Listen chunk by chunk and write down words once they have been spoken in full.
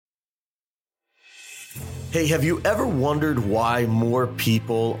Hey, have you ever wondered why more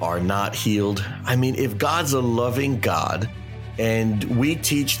people are not healed? I mean, if God's a loving God and we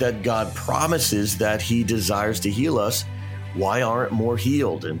teach that God promises that he desires to heal us, why aren't more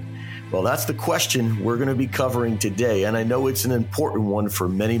healed? And well, that's the question we're going to be covering today. And I know it's an important one for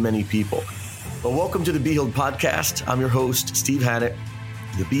many, many people. But welcome to the Be Healed Podcast. I'm your host, Steve Hannett.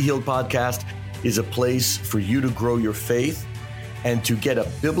 The Be Healed Podcast is a place for you to grow your faith and to get a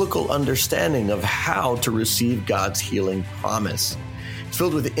biblical understanding of how to receive God's healing promise. It's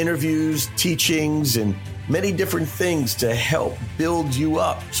filled with interviews, teachings, and many different things to help build you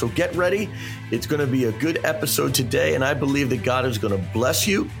up. So get ready. It's going to be a good episode today, and I believe that God is going to bless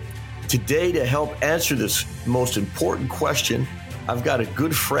you. Today, to help answer this most important question, I've got a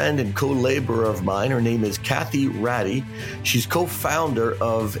good friend and co-laborer of mine. Her name is Cathy Raddi. She's co-founder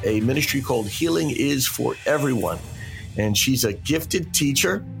of a ministry called Healing is for Everyone. And she's a gifted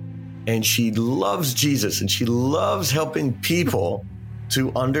teacher, and she loves Jesus, and she loves helping people to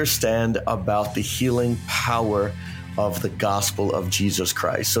understand about the healing power of the gospel of Jesus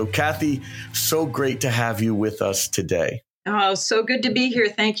Christ. So, Cathy, so great to have you with us today. Oh, so good to be here.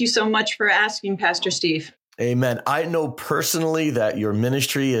 Thank you so much for asking, Pastor Steve. Amen. I know personally that your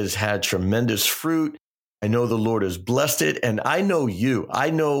ministry has had tremendous fruit. I know the Lord has blessed it, and I know you.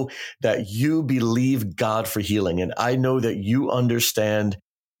 I know that you believe God for healing, and I know that you understand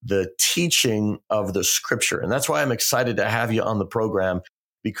the teaching of the scripture. And that's why I'm excited to have you on the program,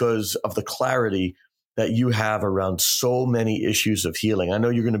 because of the clarity that you have around so many issues of healing. I know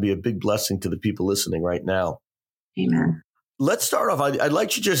you're going to be a big blessing to the people listening right now. Amen. Let's start off. I'd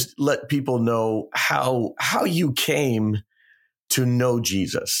like to just let people know how you came to know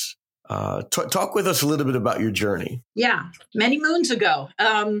Jesus. Talk with us a little bit about your journey. Yeah, many moons ago,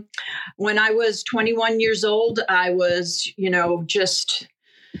 when I was 21 years old, I was, just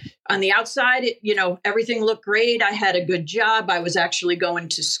on the outside, everything looked great. I had a good job. I was actually going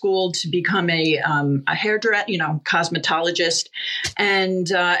to school to become a hairdresser, cosmetologist, and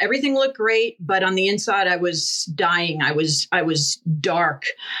everything looked great. But on the inside, I was dying. I was dark.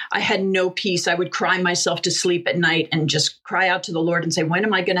 I had no peace. I would cry myself to sleep at night and just cry out to the Lord and say, when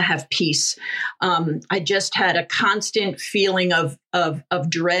am I going to have peace? I just had a constant feeling of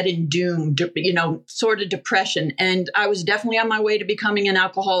dread and doom, sort of depression. And I was definitely on my way to becoming an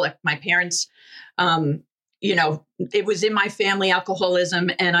alcoholic. My parents, it was in my family, alcoholism,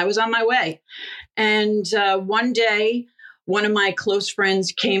 and I was on my way. And one day, one of my close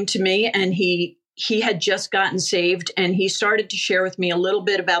friends came to me, and he had just gotten saved, and he started to share with me a little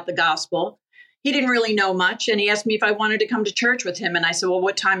bit about the gospel. He didn't really know much, and he asked me if I wanted to come to church with him. And I said, well,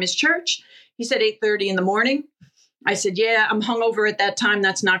 what time is church? He said 8:30 in the morning. I said, yeah, I'm hungover at that time.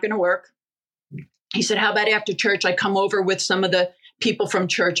 That's not going to work. He said, how about after church, I come over with some of the people from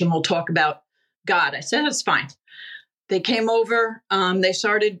church and we'll talk about God. I said, that's fine. They came over. They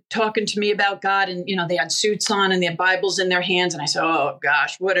started talking to me about God, and, they had suits on and they had Bibles in their hands. And I said, oh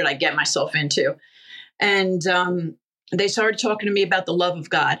gosh, what did I get myself into? And they started talking to me about the love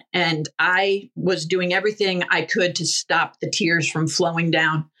of God. And I was doing everything I could to stop the tears from flowing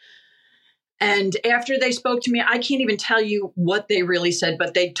down. And after they spoke to me, I can't even tell you what they really said,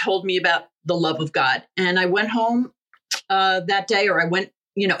 but they told me about the love of God. And I went home that day, or I went,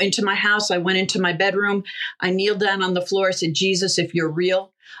 into my house. I went into my bedroom. I kneeled down on the floor. I said, Jesus, if you're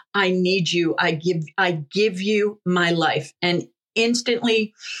real, I need you. I give you my life. And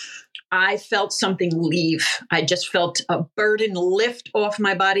instantly I felt something leave. I just felt a burden lift off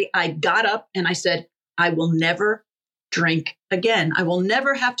my body. I got up and I said, I will never drink again. I will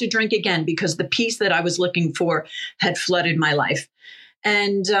never have to drink again, because the peace that I was looking for had flooded my life.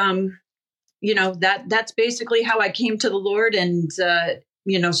 And, that's basically how I came to the Lord, and,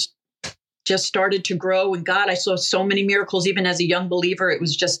 just started to grow in God. I saw so many miracles, even as a young believer. It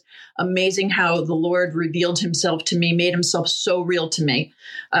was just amazing how the Lord revealed himself to me, made himself so real to me.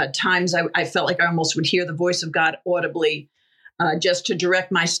 Times I felt like I almost would hear the voice of God audibly, just to direct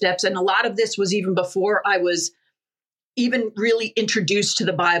my steps. And a lot of this was even before I was even really introduced to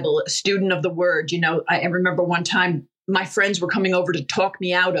the Bible, a student of the word. I remember one time my friends were coming over to talk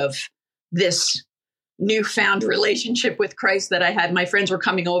me out of this newfound relationship with Christ that I had. My friends were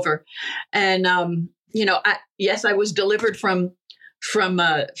coming over, and I was delivered from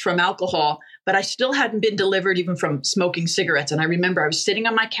alcohol, but I still hadn't been delivered even from smoking cigarettes. And I remember I was sitting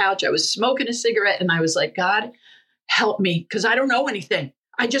on my couch, I was smoking a cigarette, and I was like, God, help me, because I don't know anything.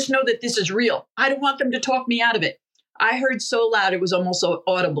 I just know that this is real. I don't want them to talk me out of it. I heard so loud, it was almost so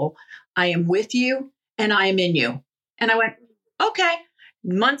audible. I am with you and I am in you. And I went, okay.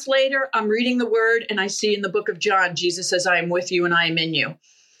 Months later, I'm reading the word and I see in the book of John, Jesus says, I am with you and I am in you.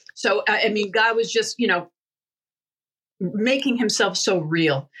 So, God was just, making himself so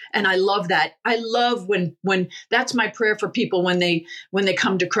real. And I love that. I love when that's my prayer for people when they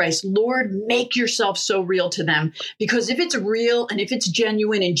come to Christ. Lord, make yourself so real to them, because if it's real and if it's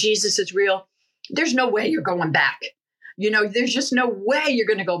genuine and Jesus is real, there's no way you're going back. There's just no way you're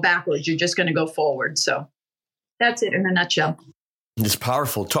going to go backwards. You're just going to go forward. So that's it in a nutshell. It's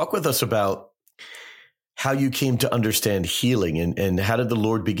powerful. Talk with us about how you came to understand healing and how did the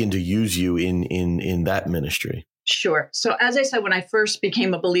Lord begin to use you in that ministry? Sure. So as I said, when I first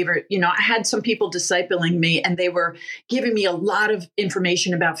became a believer, I had some people discipling me, and they were giving me a lot of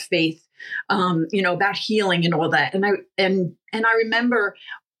information about faith, about healing and all that. And I remember,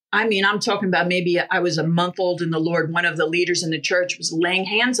 I'm talking about maybe I was a month old in the Lord. One of the leaders in the church was laying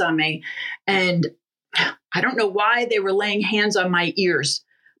hands on me, and I don't know why they were laying hands on my ears,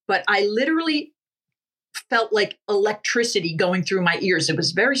 but I literally felt like electricity going through my ears. It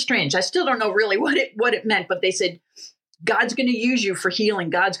was very strange. I still don't know really what it meant, but they said, God's going to use you for healing.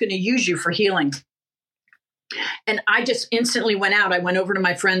 God's going to use you for healing. And I just instantly went out. I went over to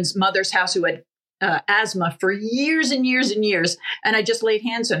my friend's mother's house who had asthma for years and years and years. And I just laid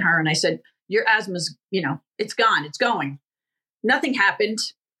hands on her and I said, your asthma's, it's gone, it's going. Nothing happened.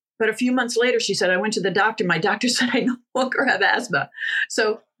 But a few months later, she said, I went to the doctor. My doctor said I no longer have asthma.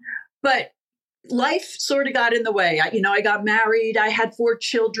 But life sort of got in the way. I got married. I had 4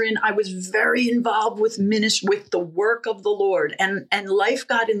 children. I was very involved with the work of the Lord, and life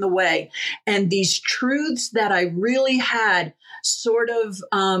got in the way. And these truths that I really had sort of,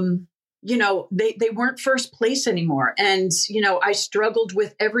 they weren't first place anymore. And, I struggled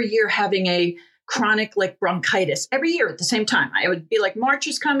with every year having a chronic bronchitis every year at the same time. I would be like, March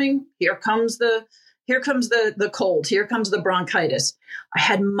is coming. Here comes the cold. Here comes the bronchitis. I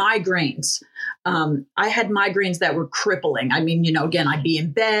had migraines. I had migraines that were crippling. Again, I'd be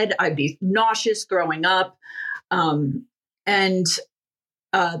in bed. I'd be nauseous, throwing up. And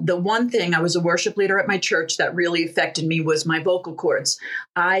the one thing, I was a worship leader at my church, that really affected me was my vocal cords.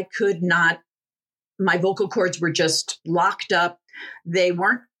 My vocal cords were just locked up.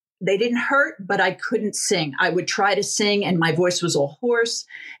 They didn't hurt, but I couldn't sing. I would try to sing and my voice was all hoarse,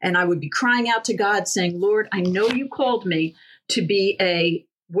 and I would be crying out to God saying, Lord, I know you called me to be a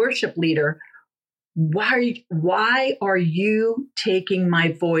worship leader. Why are you taking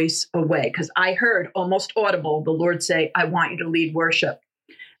my voice away? Because I heard almost audible the Lord say, I want you to lead worship.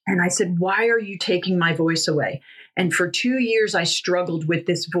 And I said, why are you taking my voice away? And for 2 years, I struggled with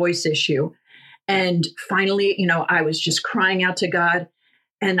this voice issue. And finally, I was just crying out to God.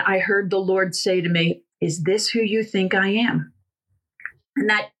 And I heard the Lord say to me, is this who you think I am?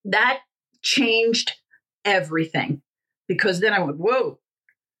 And that changed everything, because then I went, whoa,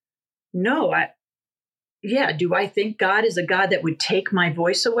 no, do I think God is a God that would take my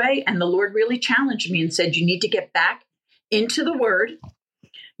voice away? And the Lord really challenged me and said, you need to get back into the Word.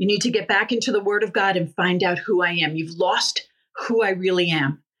 You need to get back into the Word of God and find out who I am. You've lost who I really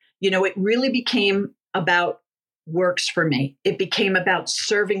am. It really became about works for me. It became about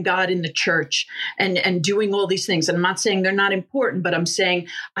serving God in the church and doing all these things. And I'm not saying they're not important, but I'm saying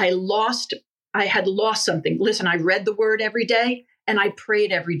I had lost something. Listen, I read the Word every day and I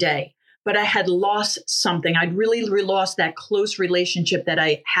prayed every day, but I had lost something. I'd really lost that close relationship that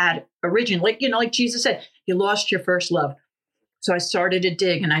I had originally. Like Jesus said, you lost your first love. So I started to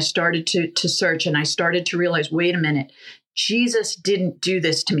dig and I started to search, and I started to realize, wait a minute, Jesus didn't do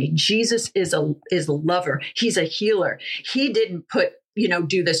this to me. Jesus is a lover. He's a healer. He didn't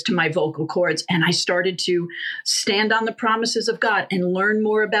do this to my vocal cords. And I started to stand on the promises of God and learn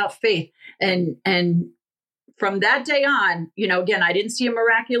more about faith. And from that day on, again, I didn't see a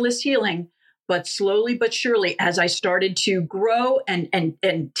miraculous healing, but slowly but surely, as I started to grow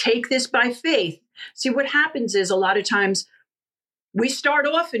and take this by faith. See, what happens is a lot of times we start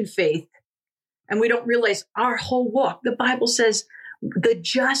off in faith, and we don't realize our whole walk. The Bible says the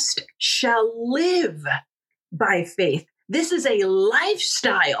just shall live by faith. This is a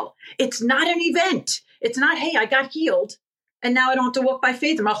lifestyle. It's not an event. It's not, hey, I got healed and now I don't have to walk by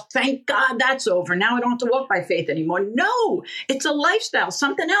faith. And thank God that's over. Now I don't have to walk by faith anymore. No, it's a lifestyle.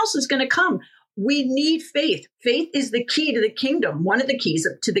 Something else is going to come. We need faith. Faith is the key to the kingdom, one of the keys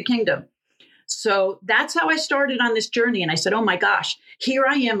to the kingdom. So that's how I started on this journey. And I said, oh my gosh, here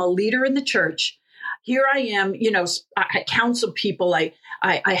I am, a leader in the church. Here I am, I counsel people. I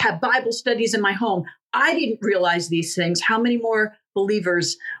have Bible studies in my home. I didn't realize these things. How many more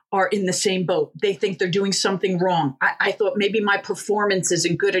believers are in the same boat? They think they're doing something wrong. I thought maybe my performance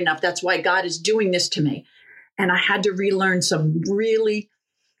isn't good enough. That's why God is doing this to me. And I had to relearn some really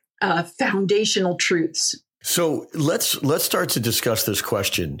foundational truths. So let's start to discuss this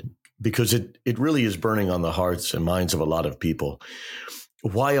question. because it really is burning on the hearts and minds of a lot of people.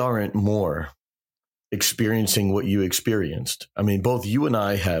 Why aren't more experiencing what you experienced? I mean, both you and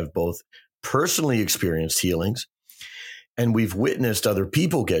I have both personally experienced healings, and we've witnessed other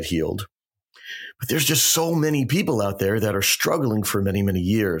people get healed. But there's just so many people out there that are struggling for many, many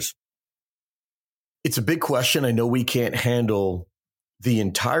years. It's a big question. I know we can't handle the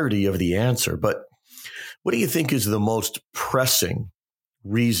entirety of the answer, but what do you think is the most pressing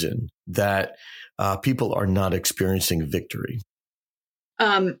reason that people are not experiencing victory?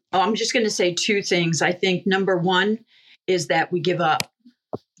 I'm just going to say two things. I think number one is that we give up.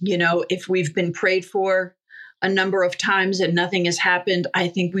 You know, if we've been prayed for a number of times and nothing has happened, I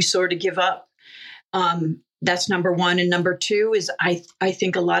think we sort of give up. That's number one. And number two is I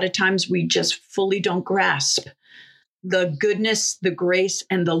think a lot of times we just fully don't grasp the goodness, the grace,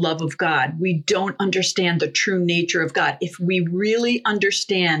 and the love of God. We don't understand the true nature of God. If we really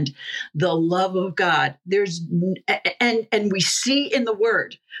understand the love of God, and we see in the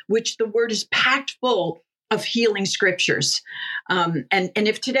Word, which the Word is packed full of healing scriptures. And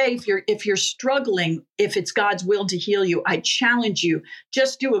if you're struggling, if it's God's will to heal you, I challenge you,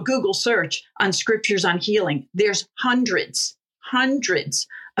 just do a Google search on scriptures on healing. There's hundreds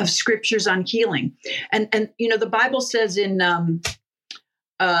of scriptures on healing. And you know, the Bible says in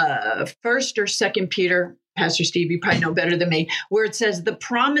First or Second Peter, Pastor Steve, you probably know better than me, where it says the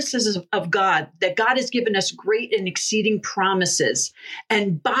promises of God, that God has given us great and exceeding promises.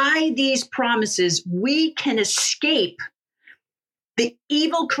 And by these promises, we can escape the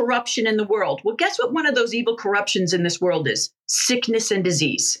evil corruption in the world. Well, guess what one of those evil corruptions in this world is? Sickness and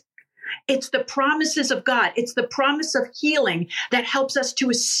disease. It's the promises of God. It's the promise of healing that helps us to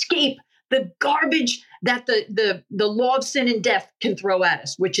escape the garbage that the law of sin and death can throw at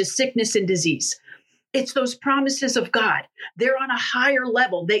us, which is sickness and disease. It's those promises of God. They're on a higher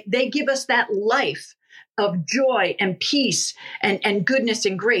level. They give us that life of joy and peace and goodness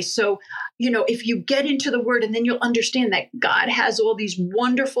and grace. So, you know, if you get into the Word, and then you'll understand that God has all these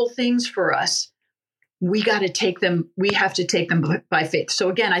wonderful things for us, we got to take them. We have to take them by faith. So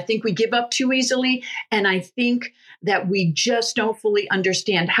again, I think we give up too easily. And I think that we just don't fully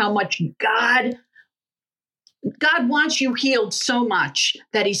understand how much God wants you healed so much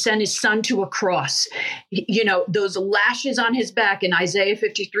that he sent his son to a cross. You know, those lashes on his back in Isaiah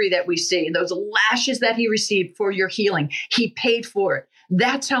 53 that we see, those lashes that he received for your healing, he paid for it.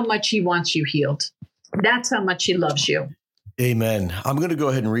 That's how much he wants you healed. That's how much he loves you. Amen. I'm going to go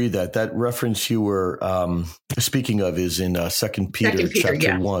ahead and read that. That reference you were speaking of is in 2 Peter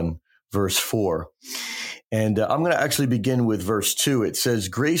chapter 1, verse 4. And I'm going to actually begin with verse 2. It says,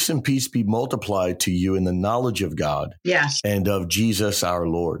 grace and peace be multiplied to you in the knowledge of God and of Jesus our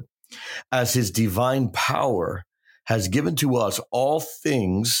Lord, as his divine power has given to us all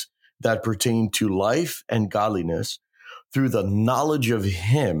things that pertain to life and godliness through the knowledge of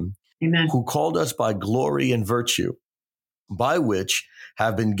him who called us by glory and virtue, by which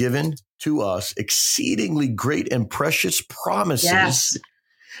have been given to us exceedingly great and precious promises,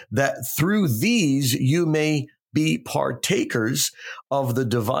 that through these you may be partakers of the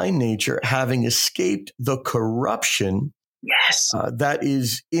divine nature, having escaped the corruption that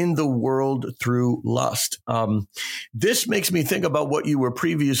is in the world through lust. This makes me think about what you were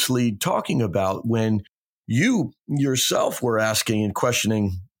previously talking about when you yourself were asking and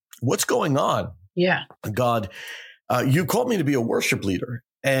questioning, what's going on? Yeah. God, you called me to be a worship leader,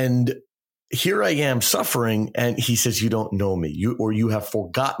 and here I am suffering. And he says, you don't know me, you have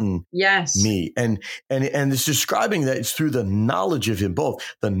forgotten me. And it's describing that it's through the knowledge of him, both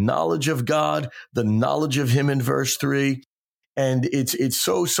the knowledge of God, the knowledge of him in verse 3. And it's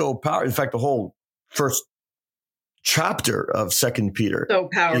so powerful. In fact, the whole first chapter of 2 Peter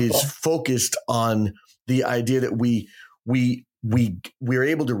is focused on the idea that we're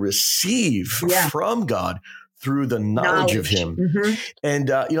able to receive from God through the knowledge of him. Mm-hmm.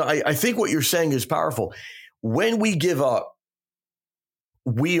 And, I think what you're saying is powerful. When we give up,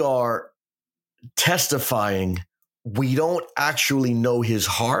 we are testifying we don't actually know his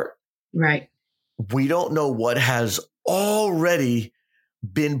heart. Right. We don't know what has already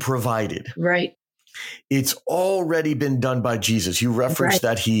been provided. Right. It's already been done by Jesus. You referenced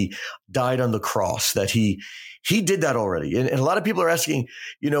that he died on the cross, that he did that already. And a lot of people are asking,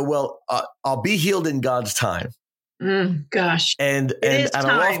 I'll be healed in God's time. Gosh. And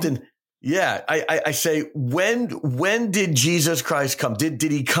I'll often, I say, when did Jesus Christ come? Did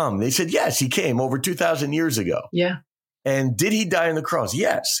he come? They said, yes, he came over 2,000 years ago. Yeah. And did he die on the cross?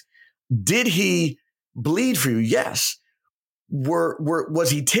 Yes. Did he bleed for you? Yes. was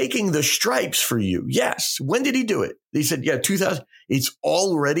he taking the stripes for you? Yes. When did he do it? He said, yeah, 2000. It's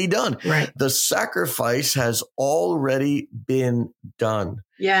already done. Right. The sacrifice has already been done.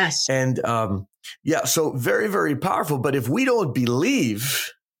 Yes. And so very, very powerful. But if we don't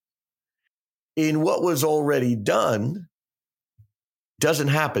believe in what was already done, doesn't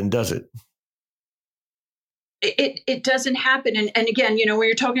happen, does it? It doesn't happen. And again, when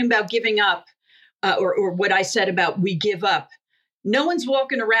you're talking about giving up, or what I said about we give up, no one's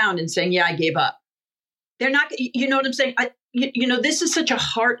walking around and saying, yeah, I gave up. They're not, you know what I'm saying? This is such a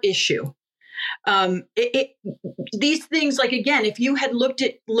heart issue. These things, like, again, if you had looked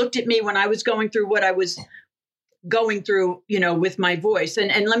at me when I was going through what I was going through, with my voice,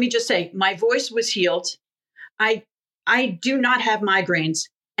 and let me just say, my voice was healed. I do not have migraines,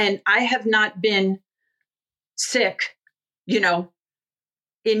 and I have not been sick,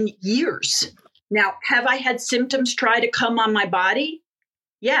 in years. Now, have I had symptoms try to come on my body?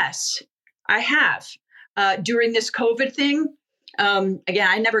 Yes, I have. During this COVID thing, again,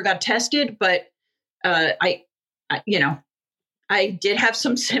 I never got tested, but I did have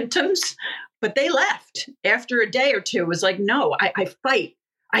some symptoms, but they left after a day or two. It was like, no, I fight.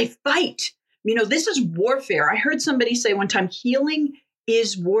 This is warfare. I heard somebody say one time, healing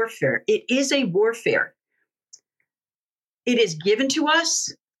is warfare. It is a warfare. It is given to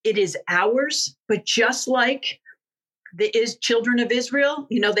us. It is ours. But just like the children of Israel,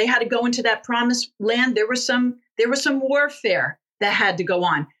 they had to go into that promised land. There was some warfare that had to go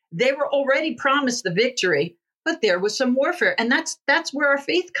on. They were already promised the victory, but there was some warfare. And that's where our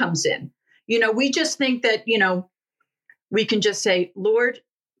faith comes in. We just think that, we can just say, Lord,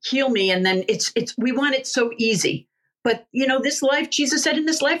 heal me. And then we want it so easy. But, this life, Jesus said, in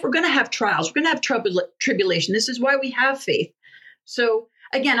this life, we're going to have trials. We're going to have tribulation. This is why we have faith. So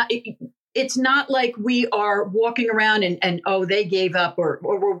again, it's not like we are walking around and they gave up or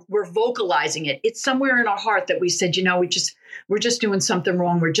we're vocalizing it. It's somewhere in our heart that we said, we're just doing something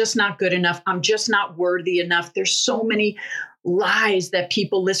wrong. We're just not good enough. I'm just not worthy enough. There's so many lies that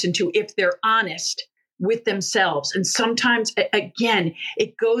people listen to if they're honest with themselves. And sometimes, again,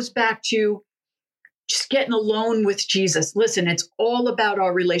 it goes back to just getting alone with Jesus. Listen, it's all about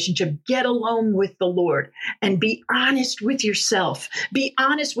our relationship. Get alone with the Lord and be honest with yourself. Be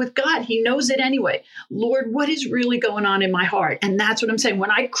honest with God. He knows it anyway. Lord, what is really going on in my heart? And that's what I'm saying.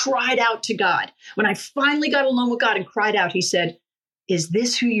 When I cried out to God, when I finally got alone with God and cried out, he said, is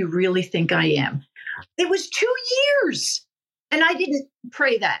this who you really think I am? It was 2 years. And I didn't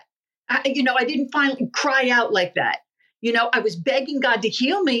pray that. I didn't finally cry out like that. I was begging God to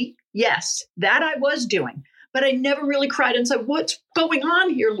heal me. Yes, that I was doing, but I never really cried and said, what's going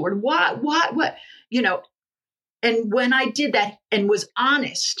on here, Lord? What? And when I did that and was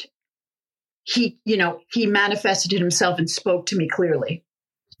honest, he manifested himself and spoke to me clearly.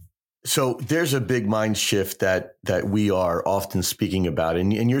 So there's a big mind shift that we are often speaking about,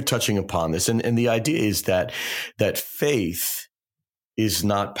 and you're touching upon this. And the idea is that faith is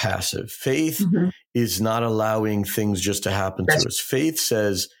not passive. Faith is not allowing things just to happen to us. Faith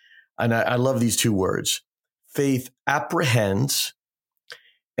says, and I love these two words, faith apprehends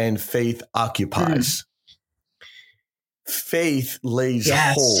and faith occupies. Faith lays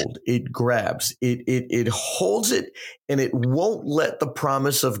hold, it grabs, it holds it, and it won't let the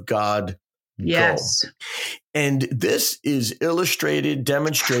promise of God go. And this is illustrated,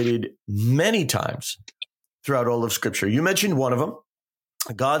 demonstrated many times throughout all of Scripture. You mentioned one of them.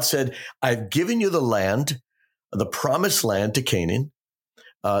 God said, I've given you the land, the promised land to Canaan,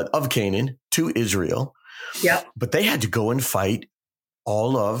 of Canaan to Israel. Yep. But they had to go and fight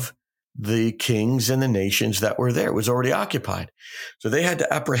all of the kings and the nations that were there. It was already occupied. So they had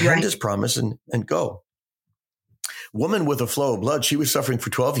to apprehend his promise and go. Woman with a flow of blood, she was suffering for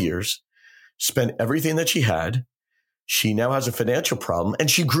 12 years, spent everything that she had. She now has a financial problem, and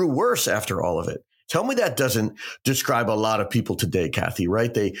she grew worse after all of it. Tell me that doesn't describe a lot of people today, Cathy,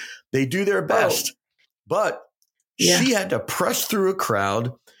 right? They do their best, but she had to press through a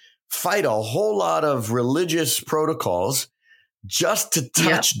crowd, fight a whole lot of religious protocols just to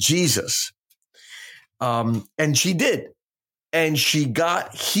touch Jesus. And she did. And she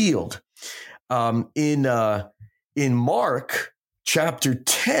got healed. In Mark chapter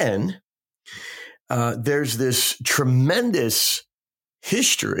 10, there's this tremendous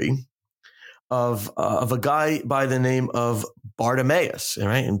history of a guy by the name of Bartimaeus,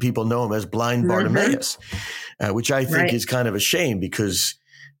 right? And people know him as blind Bartimaeus, which I think is kind of a shame because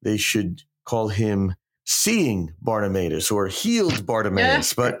they should call him seeing Bartimaeus or healed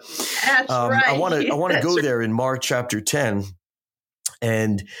Bartimaeus. But I want to go there in Mark chapter 10.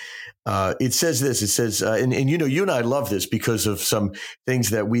 And It says this, it says, and you and I love this because of some things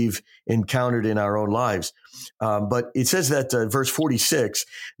that we've encountered in our own lives. But it says that verse 46,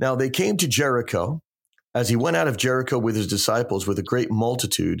 now they came to Jericho. As he went out of Jericho with his disciples with a great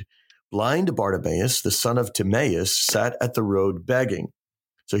multitude, blind Bartimaeus, the son of Timaeus, sat at the road begging.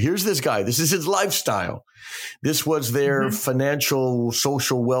 So here's this guy. This is his lifestyle. This was their financial,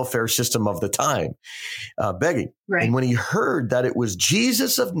 social welfare system of the time, begging. Right. And when he heard that it was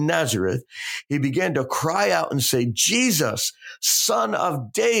Jesus of Nazareth, he began to cry out and say, Jesus, son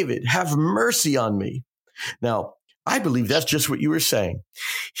of David, have mercy on me. Now, I believe that's just what you were saying.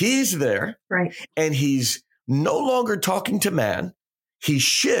 He's there, right, and he's no longer talking to man. He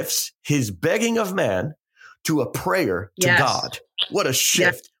shifts his begging of man to a prayer to God. What a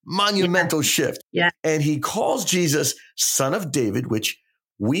shift, monumental shift. Yeah. And he calls Jesus son of David, which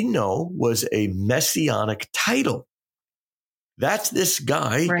we know was a messianic title. That's this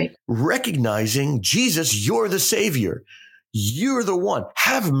guy recognizing, Jesus, you're the Savior. You're the one.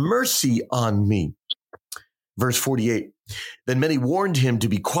 Have mercy on me. Verse 48, then many warned him to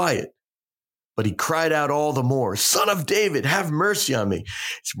be quiet, but he cried out all the more, Son of David, have mercy on me.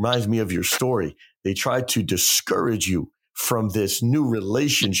 It reminds me of your story. They tried to discourage you from this new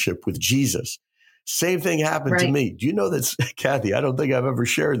relationship with Jesus. Same thing happened to me. Do you know that, Cathy? I don't think I've ever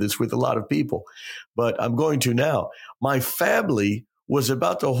shared this with a lot of people, but I'm going to now. My family was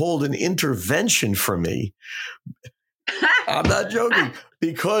about to hold an intervention for me. I'm not joking,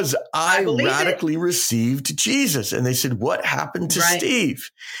 because I radically received Jesus. And they said, what happened to Steve?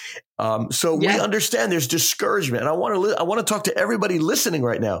 So we understand there's discouragement. And I want to talk to everybody listening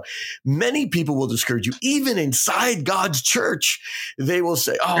right now. Many people will discourage you, even inside God's church. They will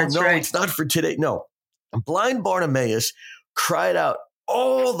say, it's not for today. No, blind Bartimaeus cried out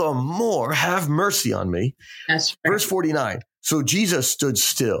all the more, have mercy on me. That's Verse 49. So Jesus stood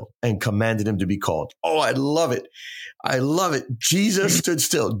still and commanded him to be called. Oh, I love it. I love it. Jesus stood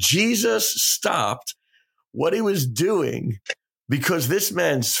still. Jesus stopped what he was doing because this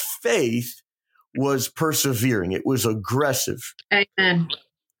man's faith was persevering. It was aggressive. Amen.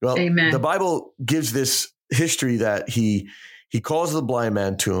 Well, Amen. The Bible gives this history that he calls the blind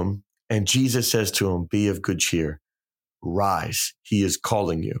man to him, and Jesus says to him, be of good cheer. Rise. He is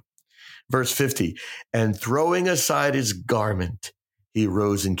calling you. Verse 50, and throwing aside his garment, he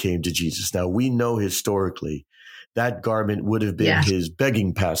rose and came to Jesus. Now, we know historically that garment would have been his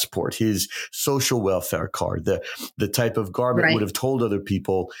begging passport, his social welfare card, the type of garment would have told other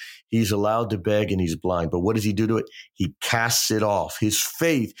people he's allowed to beg and he's blind. But what does he do to it? He casts it off. His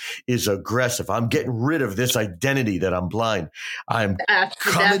faith is aggressive. I'm getting rid of this identity that I'm blind. I'm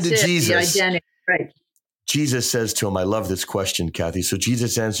coming to Jesus. The identity. Right. Jesus says to him, I love this question, Cathy. So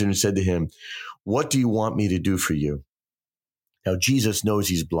Jesus answered and said to him, what do you want me to do for you? Now, Jesus knows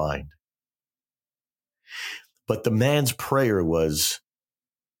he's blind. But the man's prayer was,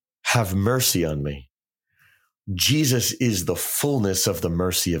 have mercy on me. Jesus is the fullness of the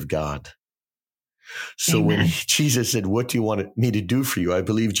mercy of God. So when Jesus said, what do you want me to do for you? I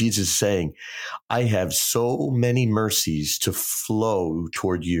believe Jesus is saying, I have so many mercies to flow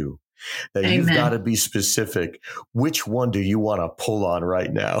toward you. That you've got to be specific. Which one do you want to pull on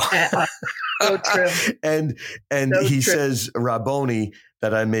right now? So true. And so he says, Rabboni,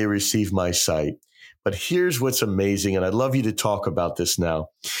 that I may receive my sight. But here's what's amazing, and I'd love you to talk about this now.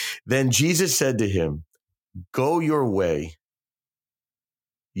 Then Jesus said to him, go your way.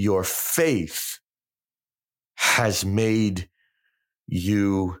 Your faith has made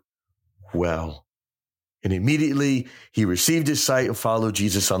you well. And immediately he received his sight and followed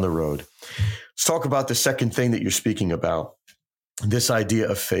Jesus on the road. Let's talk about the second thing that you're speaking about, this idea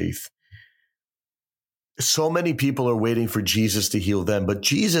of faith. So many people are waiting for Jesus to heal them, but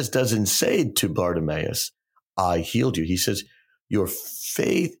Jesus doesn't say to Bartimaeus, I healed you. He says, your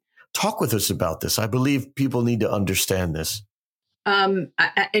faith. Talk with us about this. I believe people need to understand this. I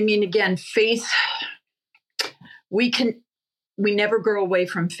mean, again, faith, we never grow away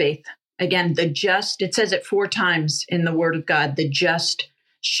from faith. Again, the just, it says it 4 times in the word of God, the just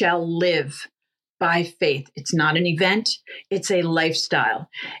shall live by faith. It's not an event. It's a lifestyle.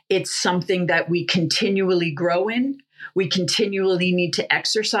 It's something that we continually grow in. We continually need to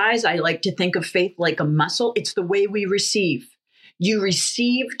exercise. I like to think of faith like a muscle. It's the way we receive. You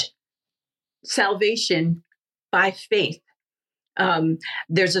received salvation by faith.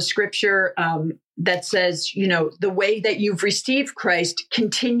 There's a scripture that says, the way that you've received Christ,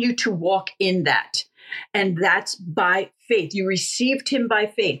 continue to walk in that. And that's by faith. You received him by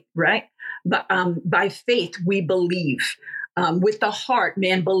faith, right? But by faith, we believe. With the heart,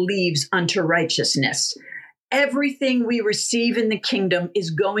 man believes unto righteousness. Everything we receive in the kingdom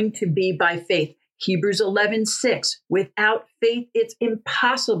is going to be by faith. Hebrews 11:6, without faith, it's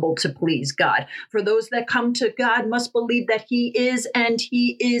impossible to please God. For those that come to God must believe that he is, and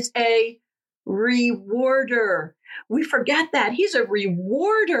he is a rewarder. We forget that. He's a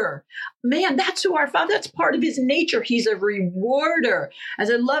rewarder. Man, that's who our Father, that's part of his nature. He's a rewarder.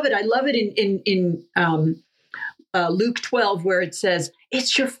 As I love it in Luke 12, where it says,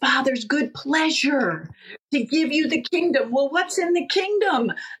 it's your Father's good pleasure to give you the kingdom. Well, what's in the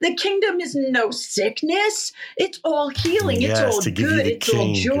kingdom? The kingdom is no sickness. It's all healing. Yes, it's all to give good. you the It's all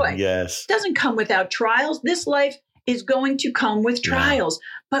king. joy. Yes. It doesn't come without trials. This life is going to come with trials,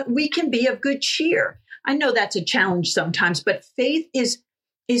 but we can be of good cheer. I know that's a challenge sometimes, but faith is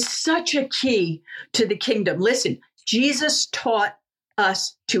such a key to the kingdom. Listen, Jesus taught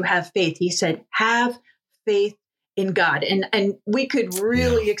us to have faith. He said, have faith in God. And we could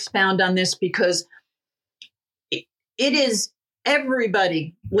really expound on this, because it is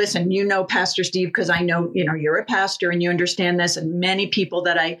everybody. Listen, you know, Pastor Steve, because I know, you're a pastor and you understand this, and many people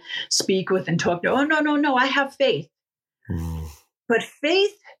that I speak with and talk to, oh, no, I have faith. But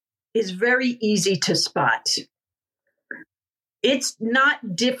faith is very easy to spot. It's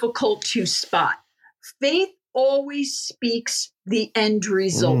not difficult to spot. Faith always speaks the end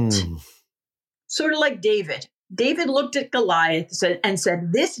result. Sort of like David. David looked at Goliath and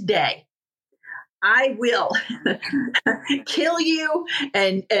said, this day I will kill you,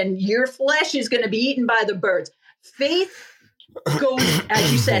 and your flesh is going to be eaten by the birds. Faith goes,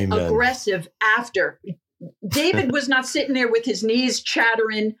 as you said, Amen. aggressive after. David was not sitting there with his knees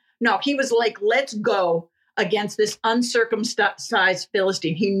chattering. No, he was like, let's go against this uncircumcised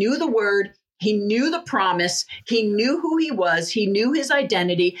Philistine. He knew the word. He knew the promise. He knew who he was. He knew his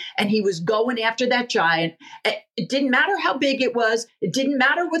identity, and he was going after that giant. It didn't matter how big it was. It didn't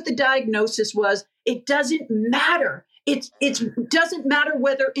matter what the diagnosis was. It doesn't matter. It doesn't matter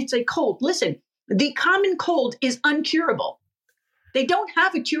whether it's a cold. Listen, the common cold is uncurable. They don't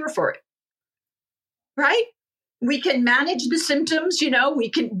have a cure for it, right? We can manage the symptoms, we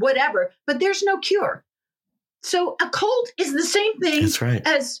can whatever, but there's no cure. So a cold is the same thing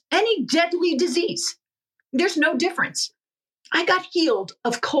as any deadly disease. There's no difference. I got healed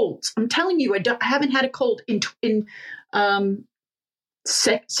of colds. I'm telling you, I haven't had a cold in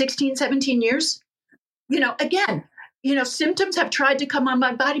 16, 17 years. Again, symptoms have tried to come on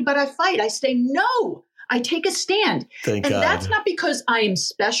my body, but I fight. I say, no, I take a stand. Thank God. That's not because I am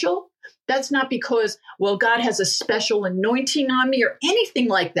special. That's not because, God has a special anointing on me or anything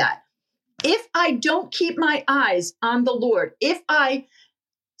like that. If I don't keep my eyes on the Lord, if I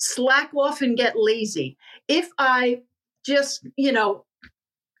slack off and get lazy, if I just,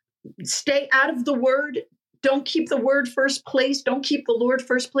 stay out of the word, don't keep the word first place, don't keep the Lord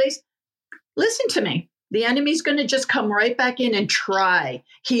first place, listen to me. The enemy's going to just come right back in and try.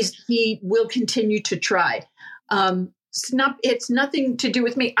 He will continue to try. It's nothing to do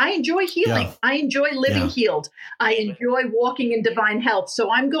with me. I enjoy healing. Yeah. I enjoy living healed. I enjoy walking in divine health.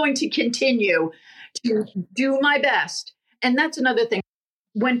 So I'm going to continue to do my best. And that's another thing.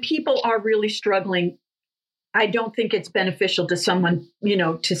 When people are really struggling, I don't think it's beneficial to someone,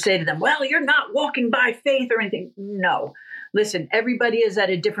 to say to them, well, you're not walking by faith or anything. No. Listen, everybody is at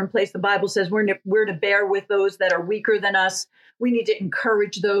a different place. The Bible says we're to bear with those that are weaker than us. We need to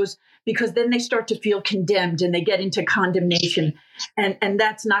encourage those, because then they start to feel condemned and they get into condemnation. And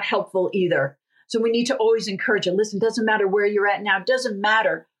that's not helpful either. So we need to always encourage it. Listen, doesn't matter where you're at now. Doesn't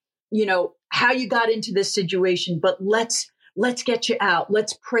matter, how you got into this situation, but let's get you out.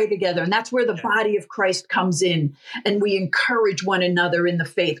 Let's pray together. And that's where the body of Christ comes in. And we encourage one another in the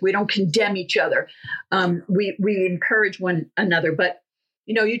faith. We don't condemn each other. We encourage one another. But,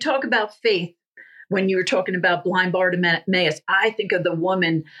 you talk about faith. When you were talking about blind Bartimaeus, I think of the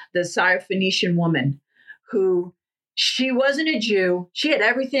woman, the Syrophoenician woman, who she wasn't a Jew. She had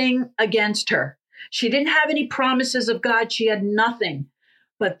everything against her. She didn't have any promises of God. She had nothing.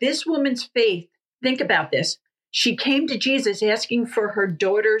 But this woman's faith, think about this. She came to Jesus asking for her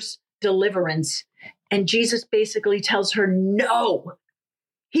daughter's deliverance. And Jesus basically tells her no.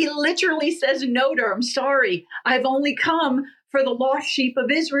 He literally says no to her. I'm sorry. I've only come for the lost sheep of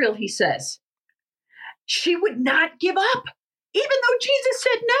Israel, he says. She would not give up, even though Jesus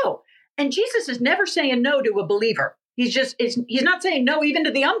said no. And Jesus is never saying no to a believer. He's not saying no even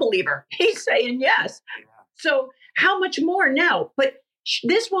to the unbeliever. He's saying yes. So how much more now? But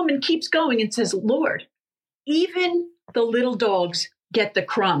this woman keeps going and says, Lord, even the little dogs get the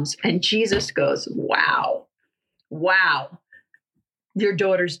crumbs. And Jesus goes, wow, your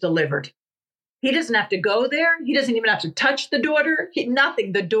daughter's delivered. He doesn't have to go there. He doesn't even have to touch the daughter.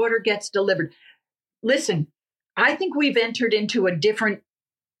 Nothing. The daughter gets delivered. Listen, I think we've entered into a different,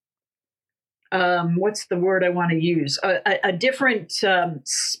 what's the word I want to use? A different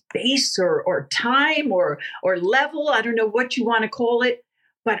space or time or level. I don't know what you want to call it,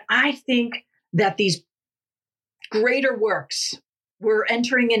 but I think that these greater works, we're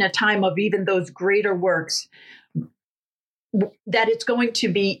entering in a time of even those greater works, that it's going to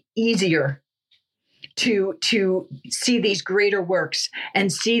be easier to see these greater works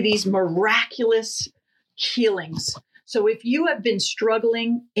and see these miraculous healings. So if you have been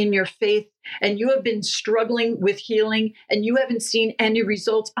struggling in your faith and you have been struggling with healing and you haven't seen any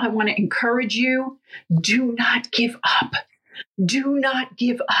results, I want to encourage you, do not give up. Do not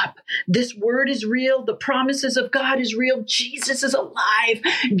give up. This word is real. The promises of God is real. Jesus is alive.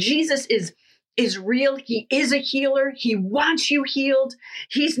 Jesus is real. He is a healer. He wants you healed.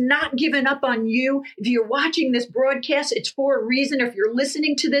 He's not given up on you. If you're watching this broadcast, it's for a reason. If you're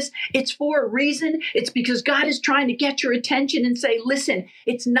listening to this, it's for a reason. It's because God is trying to get your attention and say, listen,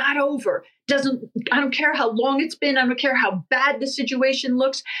 it's not over. I don't care how long it's been. I don't care how bad the situation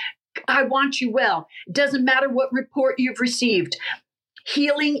looks. I want you well. It doesn't matter what report you've received.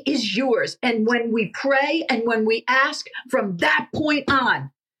 Healing is yours. And when we pray and when we ask from that point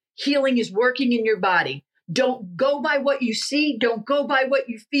on, healing is working in your body. Don't go by what you see. Don't go by what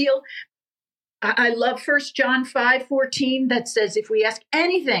you feel. I love 1 John 5:14 that says, if we ask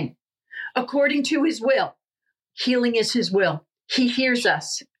anything according to his will, healing is his will. He hears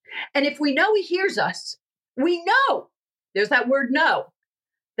us. And if we know he hears us, we know. There's that word know.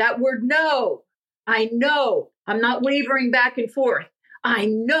 That word know. I know. I'm not wavering back and forth. I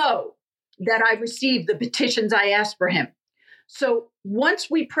know that I received the petitions I asked for him. So once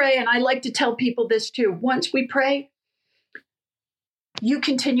we pray, and I like to tell people this too, once we pray, you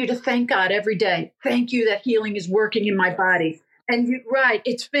continue to thank God every day. Thank you that healing is working in my body. And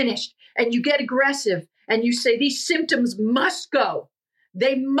it's finished. And you get aggressive and you say, these symptoms must go.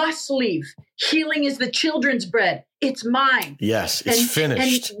 They must leave. Healing is the children's bread. It's mine. Yes, it's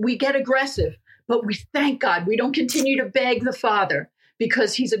finished. And we get aggressive, but we thank God. We don't continue to beg the Father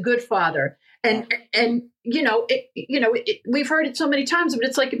because he's a good Father. And we've heard it so many times, but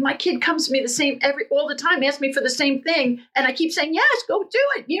it's like if my kid comes to me all the time, asks me for the same thing, and I keep saying, yes, go do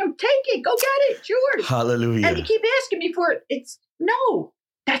it. Take it, go get it. Sure. Hallelujah. And they keep asking me for it. No,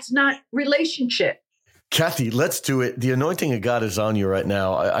 that's not relationship. Cathy, let's do it. The anointing of God is on you right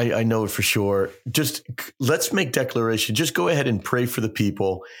now. I know it for sure. Just let's make declaration. Just go ahead and pray for the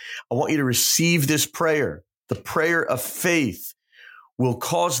people. I want you to receive this prayer. The prayer of faith will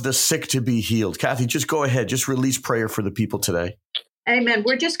cause the sick to be healed. Cathy, just go ahead. Just release prayer for the people today. Amen.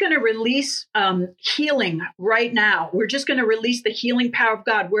 We're just going to release healing right now. We're just going to release the healing power of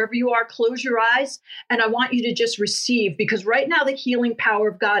God. Wherever you are, close your eyes. And I want you to just receive, because right now the healing power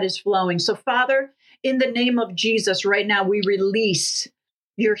of God is flowing. So Father, in the name of Jesus, right now, we release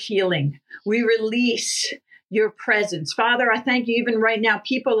your healing. We release your presence. Father, I thank you even right now.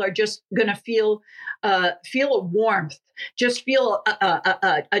 People are just going to feel a warmth. Just feel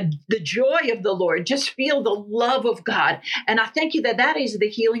the joy of the Lord. Just feel the love of God. And I thank you that is the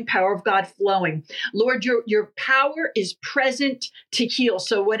healing power of God flowing. Lord, your power is present to heal.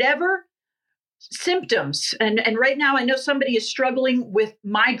 So whatever symptoms, and right now I know somebody is struggling with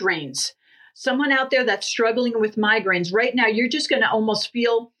migraines. Someone out there that's struggling with migraines right now, you're just going to almost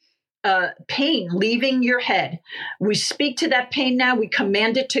feel pain leaving your head. We speak to that pain now. We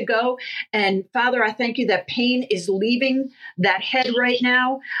command it to go. And Father, I thank you that pain is leaving that head right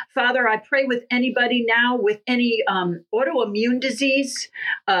now. Father, I pray with anybody now with any autoimmune disease,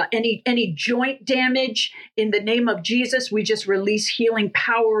 any joint damage. In the name of Jesus, we just release healing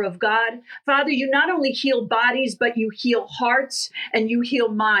power of God. Father, you not only heal bodies, but you heal hearts and you heal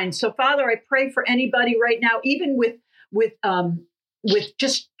minds. So Father, I pray for anybody right now, even with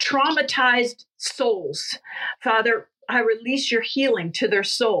just traumatized souls. Father, I release your healing to their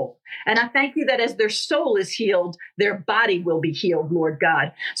soul. And I thank you that as their soul is healed, their body will be healed, Lord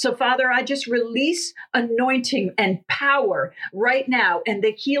God. So Father, I just release anointing and power right now and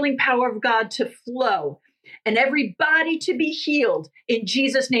the healing power of God to flow and every body to be healed in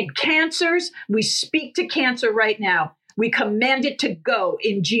Jesus' name. Cancers, we speak to cancer right now. We command it to go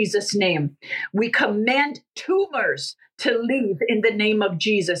in Jesus' name. We command tumors to leave in the name of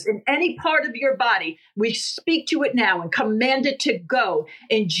Jesus. In any part of your body, we speak to it now and command it to go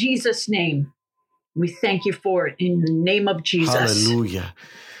in Jesus' name. We thank you for it in the name of Jesus. Hallelujah.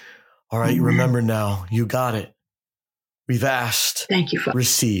 All right, Amen. Remember now, you got it. We've asked. Thank you, Father.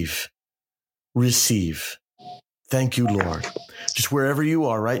 Receive. Thank you, Lord. Just wherever you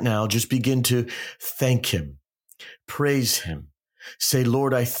are right now, just begin to thank him. Praise him. Say,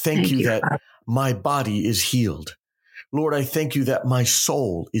 Lord, I thank you that Father. my body is healed. Lord, I thank you that my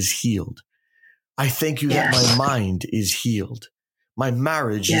soul is healed. I thank you that my mind is healed. My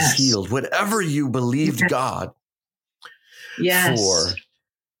marriage is healed. Whatever you believed God for,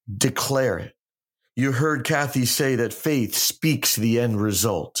 declare it. You heard Cathy say that faith speaks the end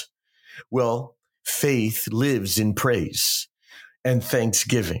result. Well, faith lives in praise and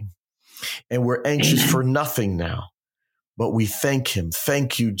thanksgiving. And we're anxious for nothing now, but we thank him.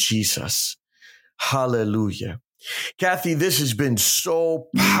 Thank you, Jesus. Hallelujah. Cathy, this has been so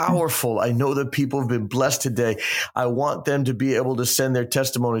powerful. I know that people have been blessed today. I want them to be able to send their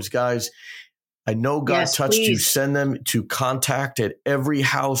testimonies. Guys, I know God touched you. Send them to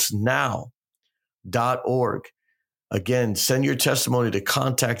contact@everyhousenow.org. Again, send your testimony to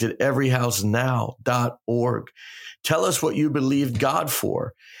contact@everyhousenow.org. Tell us what you believed God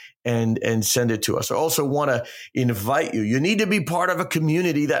for. And send it to us. I also want to invite you. You need to be part of a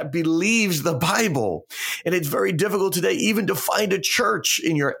community that believes the Bible. And it's very difficult today even to find a church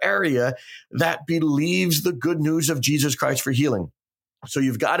in your area that believes the good news of Jesus Christ for healing. So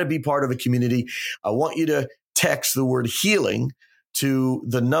you've got to be part of a community. I want you to text the word healing to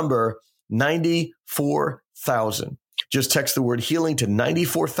the number 94,000. Just text the word healing to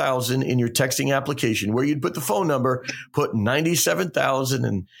 94,000 in your texting application, where you'd put the phone number, put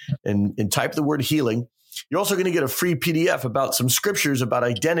 97,000 and type the word healing. You're also going to get a free PDF about some scriptures about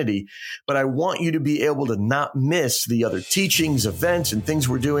identity, but I want you to be able to not miss the other teachings, events, and things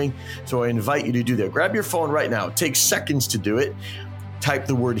we're doing. So I invite you to do that. Grab your phone right now. It takes seconds to do it. Type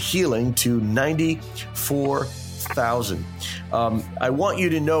the word healing to 94,000. I want you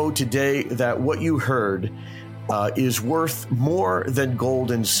to know today that what you heard is worth more than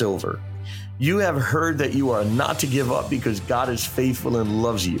gold and silver. You have heard that you are not to give up because God is faithful and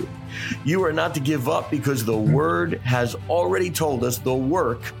loves you. You are not to give up because the word has already told us the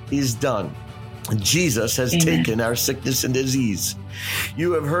work is done. Jesus has taken our sickness and disease.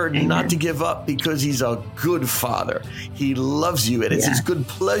 You have heard not to give up because he's a good father. He loves you, and it's his good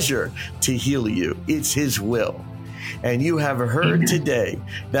pleasure to heal you. It's his will. And you have heard today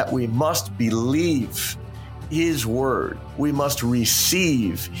that we must believe his word. We must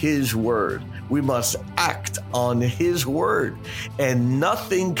receive his word. We must act on his word. And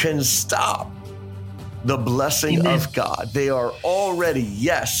nothing can stop the blessing of God. They are already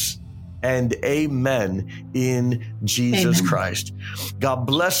yes and amen in Jesus Christ. God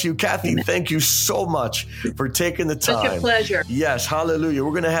bless you, Cathy. Thank you so much for taking the time. Such a pleasure. Yes, hallelujah.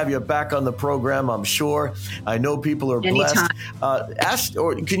 We're going to have you back on the program, I'm sure. I know people are blessed.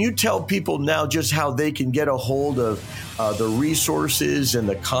 Can you tell people now just how they can get a hold of the resources and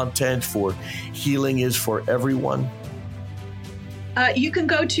the content for Healing is for Everyone? You can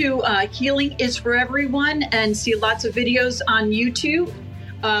go to Healing is for Everyone and see lots of videos on YouTube.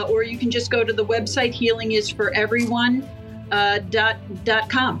 Or you can just go to the website,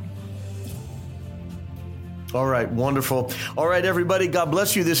 healingisforeveryone.com. All right, wonderful. All right, everybody, God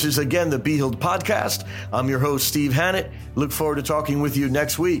bless you. This is, again, the Be Healed Podcast. I'm your host, Steve Hannett. Look forward to talking with you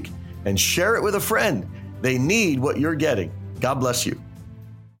next week. And share it with a friend. They need what you're getting. God bless you.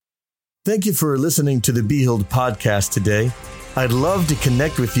 Thank you for listening to the Be Healed Podcast today. I'd love to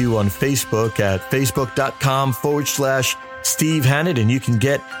connect with you on Facebook at facebook.com/Steve Hannett, and you can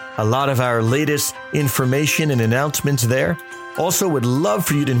get a lot of our latest information and announcements there. Also, would love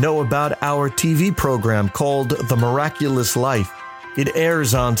for you to know about our TV program called The Miraculous Life. It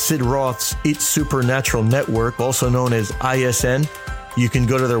airs on Sid Roth's It's Supernatural Network, also known as ISN. You can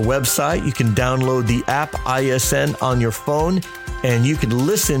go to their website. You can download the app ISN on your phone, and you can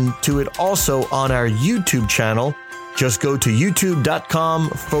listen to it also on our YouTube channel. Just go to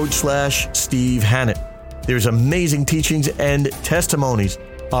youtube.com/Steve Hannett. There's amazing teachings and testimonies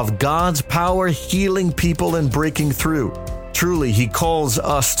of God's power healing people and breaking through. Truly, he calls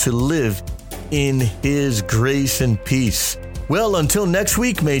us to live in his grace and peace. Well, until next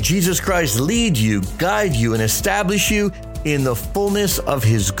week, may Jesus Christ lead you, guide you, and establish you in the fullness of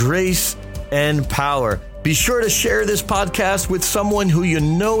his grace and power. Be sure to share this podcast with someone who you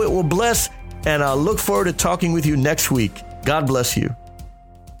know it will bless, and I'll look forward to talking with you next week. God bless you.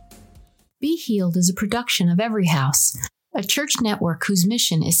 Be Healed is a production of Every House, a church network whose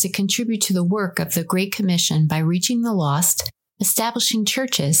mission is to contribute to the work of the Great Commission by reaching the lost, establishing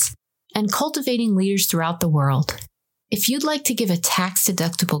churches, and cultivating leaders throughout the world. If you'd like to give a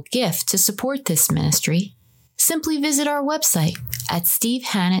tax-deductible gift to support this ministry, simply visit our website at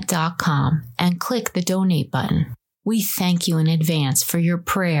stevehannett.com and click the donate button. We thank you in advance for your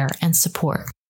prayer and support.